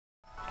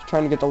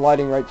trying to get the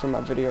lighting right for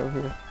my video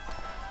here.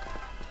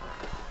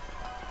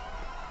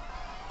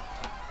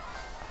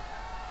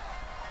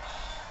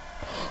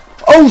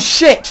 Oh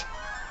shit!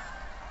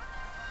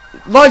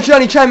 Live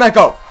shiny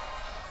Chimecho!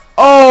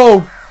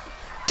 Oh,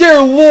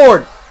 dear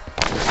lord!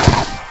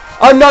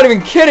 I'm not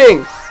even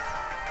kidding!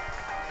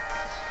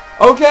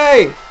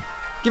 Okay!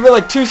 Give it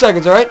like 2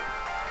 seconds, alright?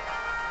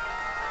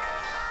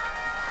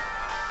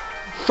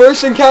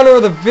 First encounter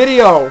of the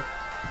video!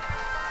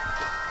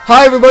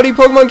 Hi everybody,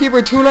 Pokemon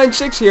Keeper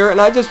 296 here, and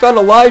I just found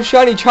a live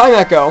shiny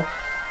Chimecho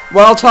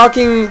while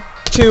talking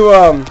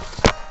to,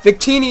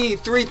 Victini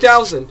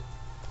 3000.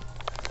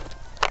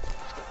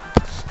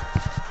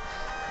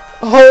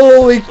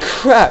 Holy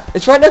crap!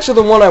 It's right next to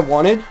the one I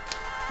wanted,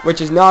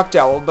 which is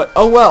Noctowl, but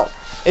oh well.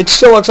 It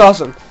still looks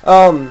awesome.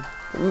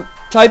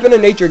 Type in a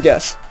nature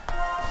guess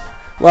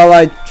while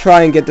I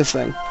try and get this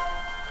thing.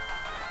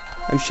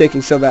 I'm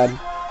shaking so bad.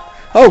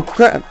 Oh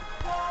crap!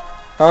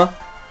 Huh?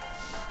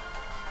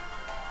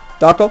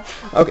 Dockle?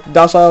 Okay,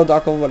 docile,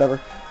 dockle, whatever.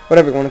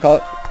 Whatever you want to call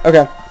it.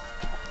 Okay.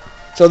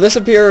 So this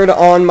appeared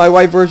on my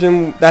white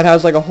version that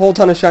has like a whole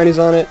ton of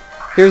shinies on it.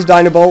 Here's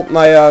Dynabolt,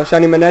 my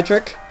shiny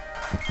Manectric.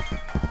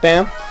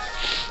 Bam.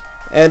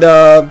 And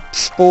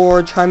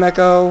Spore,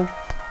 Chimecho,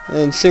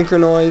 and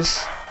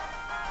Synchronoise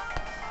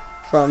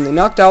from the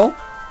Noctowl.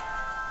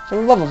 For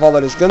the love of all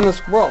that is good in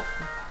this world.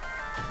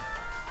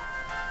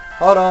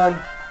 Hold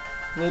on.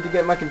 Need to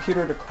get my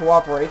computer to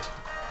cooperate.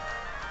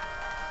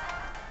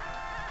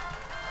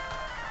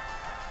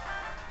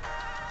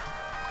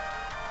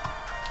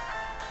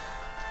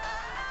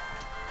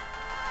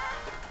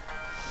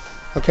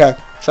 Okay,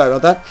 sorry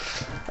about that.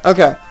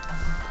 Okay.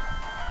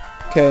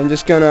 Okay, I'm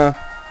just gonna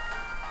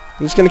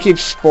keep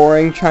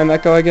sporing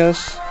Chimecho, I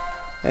guess.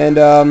 And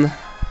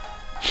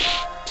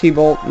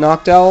T-Bolt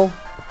Noctowl.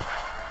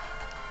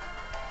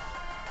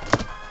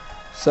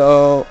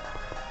 So,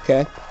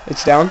 okay,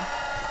 it's down.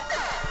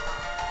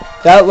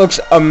 That looks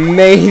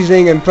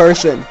amazing in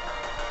person.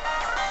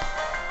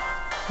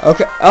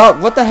 Okay, oh,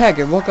 what the heck?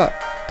 It woke up.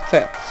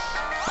 Fail.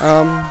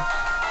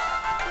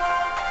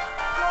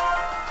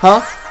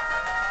 Huh?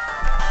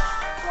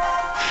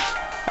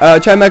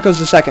 Chimecho's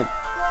the second.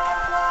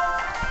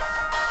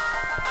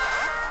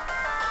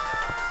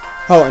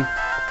 Hold on.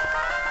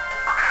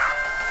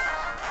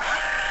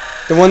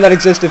 The one that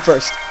existed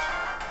first.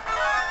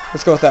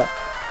 Let's go with that.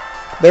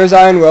 There's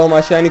Iron Will,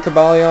 my shiny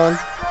Cobalion.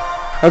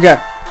 Okay.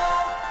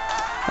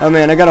 Oh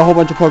man, I got a whole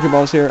bunch of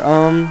Pokeballs here.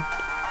 Can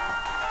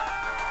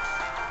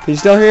you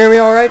still hear me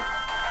alright?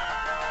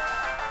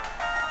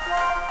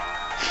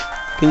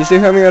 Can you still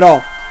hear me at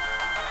all?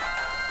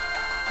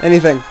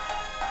 Anything?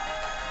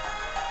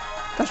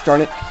 Gosh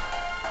darn it.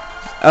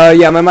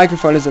 Yeah, my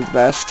microphone isn't the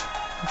best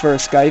for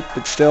Skype,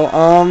 but still,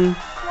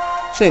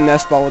 say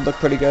Nest Ball would look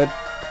pretty good.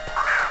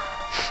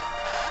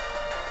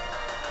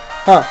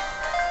 Huh.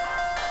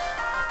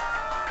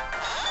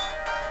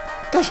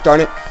 Gosh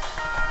darn it.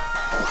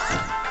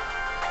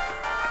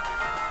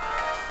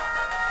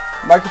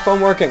 Microphone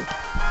working.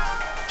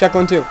 Check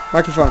 1 2.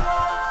 Microphone.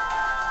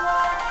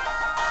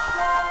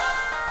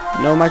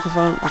 No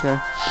microphone? Okay.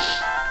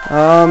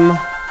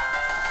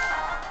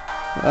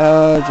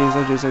 Oh jeez,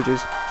 oh jeez, oh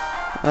jeez.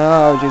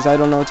 Oh jeez, I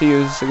don't know what to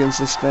use against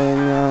this thing.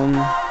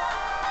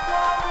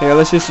 Here,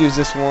 let's just use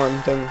this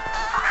one thing.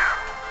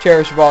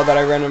 Cherish Ball that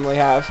I randomly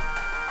have.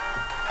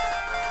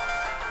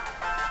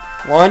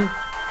 1,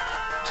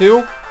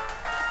 2,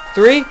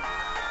 3.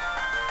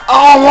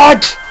 Oh,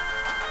 what?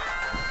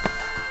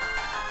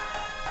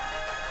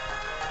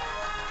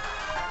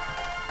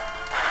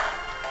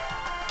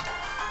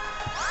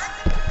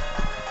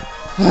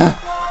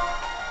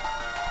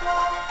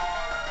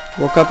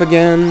 Woke up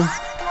again.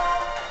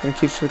 Gonna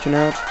keep switching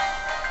out.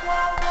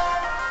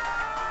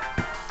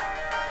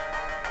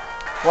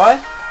 What?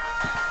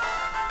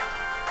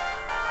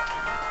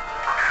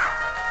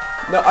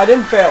 No, I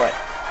didn't fail it.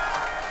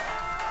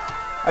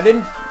 I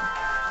didn't.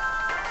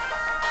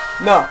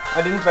 No,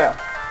 I didn't fail.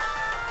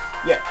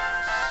 Yeah.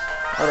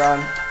 Hold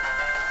on.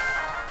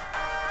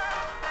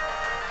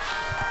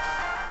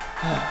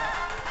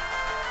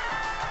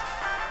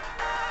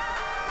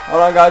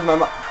 Hold on, guys. My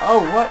mic.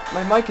 Oh, what?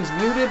 My mic is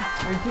muted?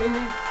 Are you kidding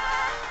me?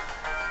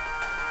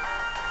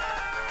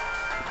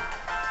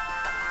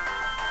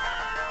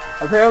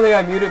 Apparently,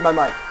 I muted my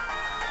mic.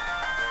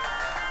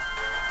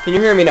 Can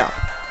you hear me now?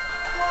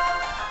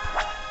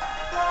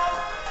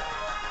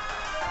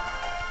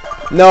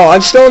 No,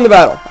 I'm still in the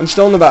battle. I'm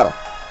still in the battle.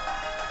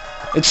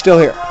 It's still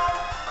here.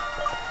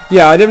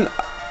 Yeah, I didn't.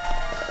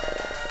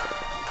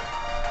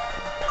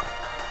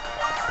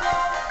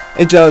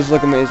 It does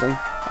look amazing.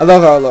 I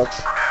love how it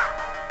looks.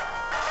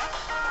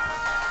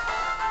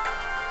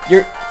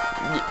 You're...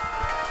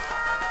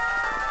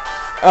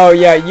 Oh,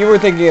 yeah, you were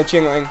thinking of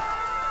Chingling.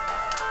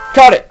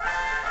 Caught it!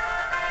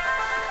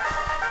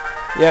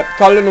 Yep,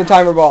 caught it in a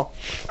timer ball.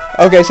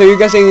 Okay, so you're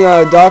guessing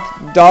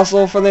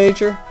docile for the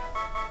nature?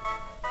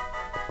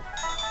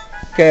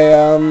 Okay,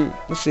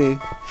 let's see.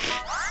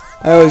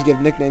 I always give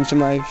nicknames to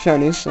my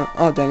shinies, so...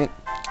 Oh, dang it.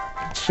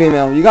 It's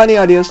female. You got any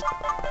ideas?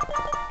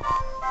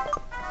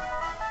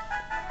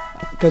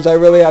 Because I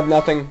really have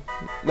nothing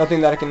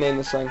that I can name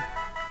this thing.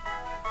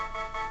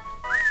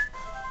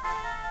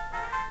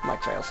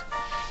 Mic fails.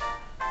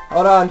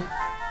 Hold on.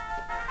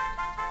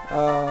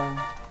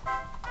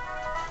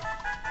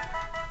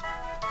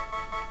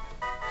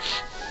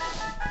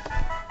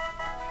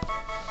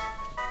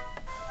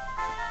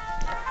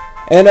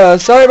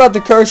 And sorry about the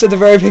curse at the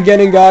very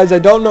beginning, guys. I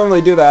don't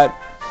normally do that.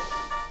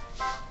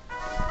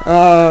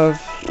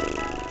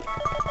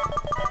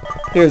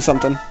 Here's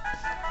something.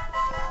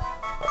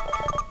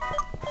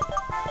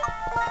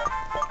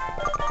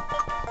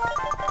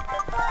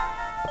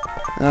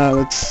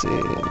 Let's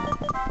see.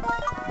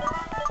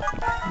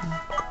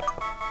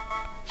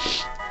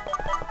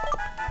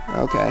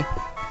 Okay.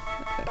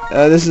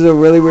 This is a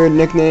really weird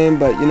nickname,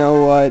 but you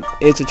know what?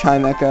 It's a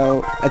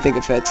Chimecho. I think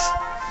it fits.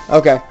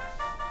 Okay.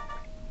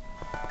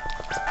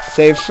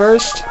 Save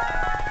first.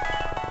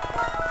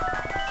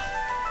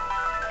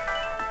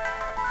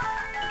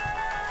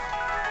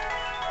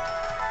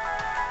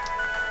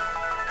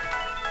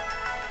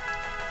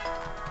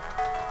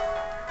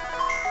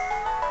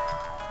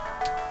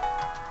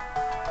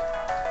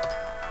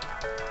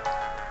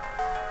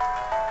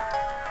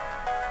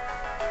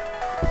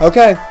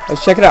 Okay,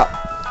 let's check it out.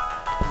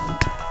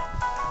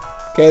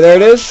 Okay, there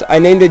it is. I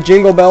named it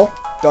Jingle Bell.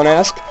 Don't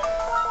ask.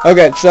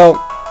 Okay,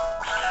 so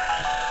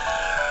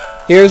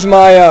here's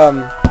my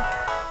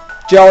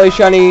Jolly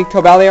Shiny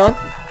Cobalion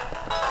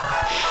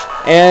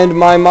and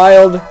my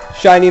mild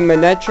Shiny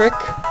Manectric.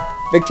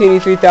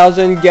 Victini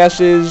 3000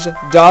 guesses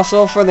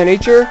Docile for the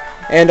nature,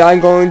 and I'm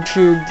going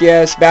to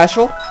guess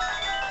Bashful.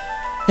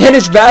 And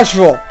it's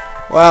Bashful!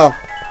 Wow.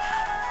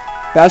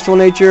 Bashful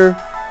nature,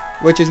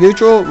 which is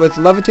neutral with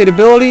Levitate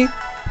ability.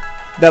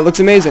 That looks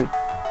amazing.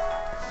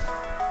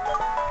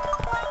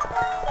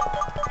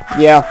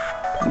 Yeah,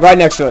 right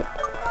next to it.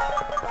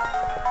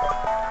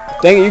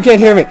 Dang it, you can't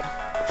hear me.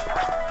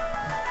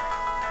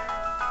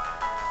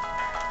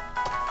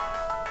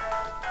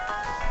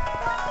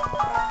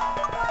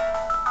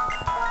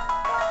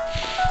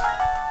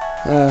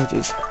 Oh,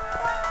 jeez.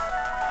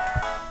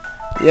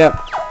 Yep,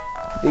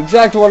 the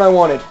exact one I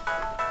wanted.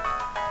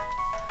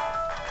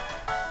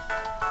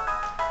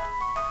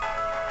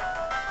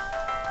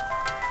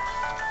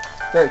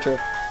 Very true.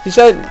 He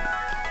said...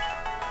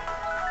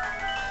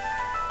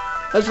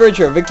 That's very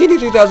true. Victini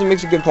 3000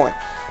 makes a good point.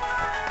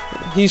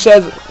 He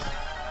says...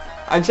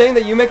 I'm saying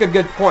that you make a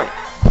good point.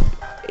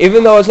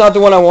 Even though it's not the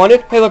one I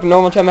wanted... Hey look,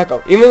 normal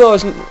Chimecho. Even though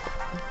it's...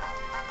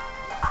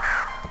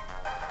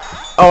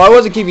 Oh, I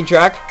wasn't keeping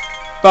track.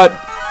 But...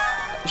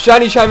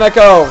 Shiny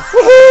Chimecho!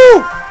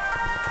 Woohoo!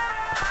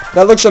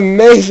 That looks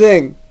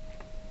amazing!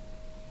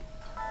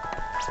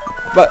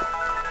 But...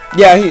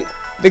 Yeah,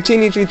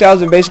 Victini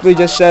 3000 basically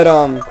just said,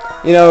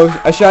 you know,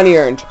 a shiny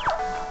earned.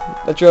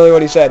 That's really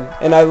what he said,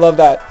 and I love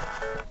that.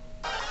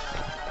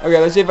 Okay,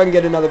 let's see if I can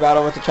get another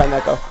battle with the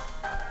Chimecho.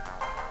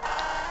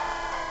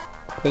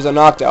 There's a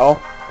Noctowl.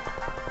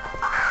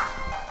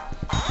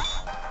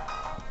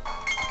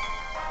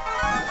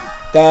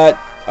 That,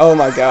 oh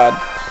my god.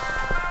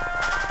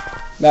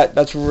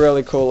 That's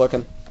really cool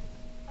looking.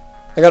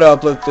 I gotta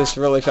upload this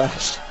really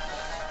fast.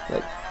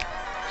 Like,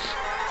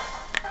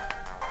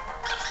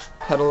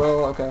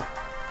 Petalil, okay.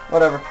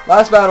 Whatever.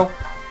 Last battle.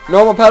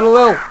 Normal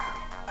Petalil.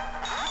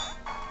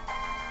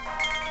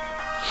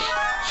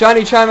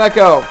 Shiny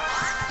Chimecho.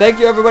 Thank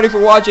you everybody for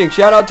watching.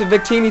 Shout out to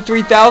Victini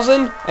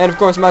 3000 and of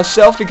course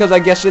myself because I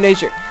guessed the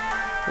nature.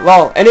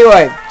 Well,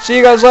 anyway, see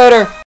you guys later.